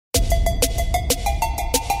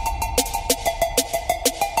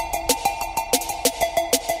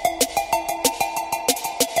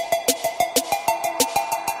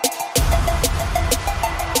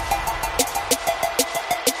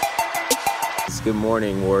Good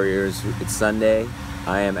morning, Warriors. It's Sunday.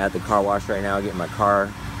 I am at the car wash right now getting my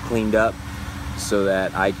car cleaned up so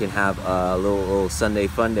that I can have a little Sunday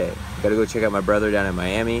fun day. Gotta go check out my brother down in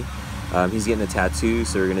Miami. He's getting a tattoo,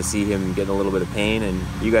 so we're gonna see him getting a little bit of pain, and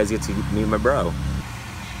you guys get to meet my bro.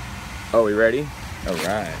 Oh, we ready? All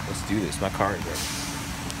right, let's do this. My car is ready.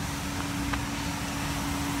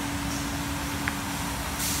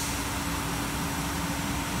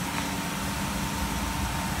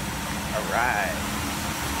 All right.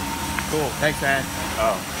 Cool. Thanks, man.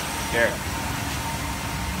 Oh, here.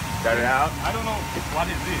 Got it out? I don't know what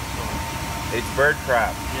is this. So. It's bird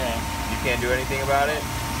crap. Yeah. You can't do anything about it?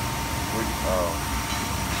 Oh.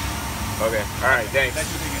 Okay. All right. Thanks. Thank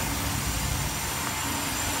you again.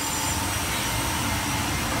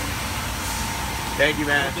 Thank you,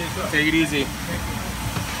 man. Okay, sure. Take it easy.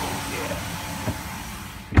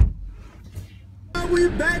 We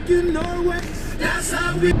back in Norway. That's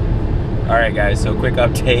how we. All right, guys. So quick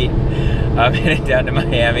update. I'm heading down to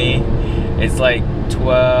Miami. It's like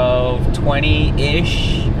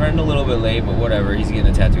 12:20-ish. Running a little bit late, but whatever. He's getting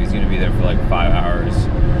a tattoo. He's gonna be there for like 5 hours.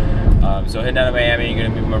 So heading down to Miami. Gonna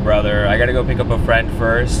meet my brother. I gotta go pick up a friend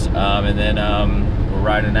first, and then we're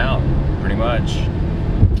riding out. Pretty much.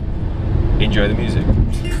 Enjoy the music.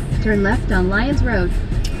 Turn left on Lyons Road.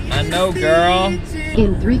 I know, girl.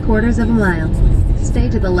 In 3/4 of a mile. Stay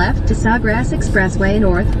to the left to Sawgrass Expressway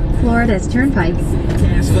North, Florida's Turnpike.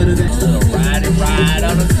 Ride and ride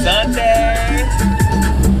on a Sunday.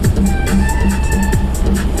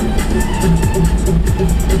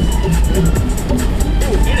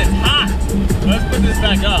 Ooh, it is hot. Let's put this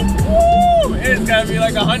back up. Woo! It's gotta be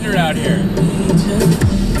like 100 out here.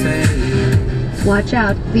 Watch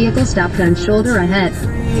out, vehicle stopped on shoulder ahead.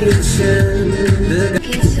 Get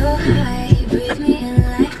so high, breathe me in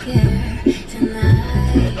like air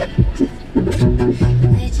tonight.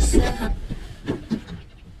 Let yourself.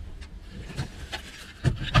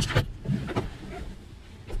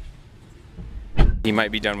 He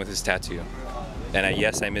might be done with his tattoo. And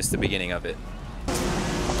yes, I missed the beginning of it.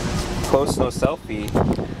 Close, no selfie.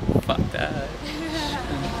 Fuck that.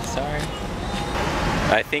 Sorry.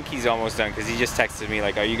 I think he's almost done because he just texted me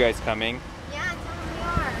like, are you guys coming? Yeah, tell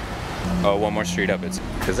them we are. Oh, one more street up. It's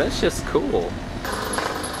because that's just cool.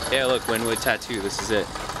 Yeah, look, Wynwood Tattoo. This is it.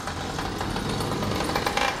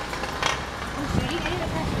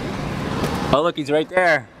 Oh, look, he's right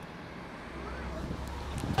there.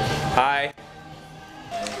 Hi.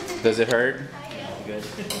 Does it hurt? Good.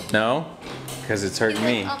 No? Because it's hurting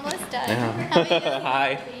me. Almost done. Yeah.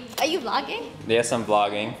 Hi. Are you vlogging? Yes, I'm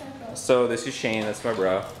vlogging. So this is Shane. That's my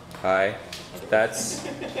bro. Hi. That's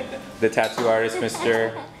the tattoo artist,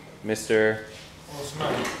 Mr.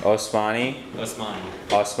 Osman.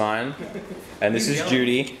 And this is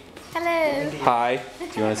Judy. Hello. Hi. Do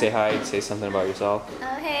you want to say hi? Say something about yourself.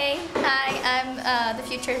 Oh, hey. Hi, I'm the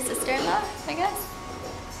future sister-in-law, I guess.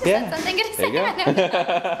 Is Yeah. that something to There say? you go.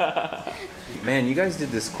 Man, you guys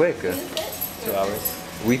did this quick. 2 hours.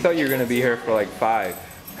 We thought you were going to be here for like 5.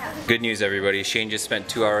 Good news, everybody. Shane just spent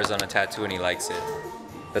 2 hours on a tattoo and he likes it.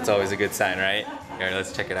 That's always a good sign, right? Here,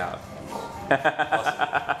 let's check it out.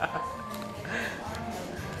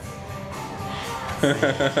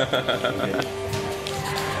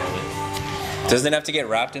 Doesn't it have to get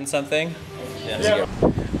wrapped in something? Yeah.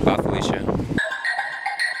 Bye, Felicia.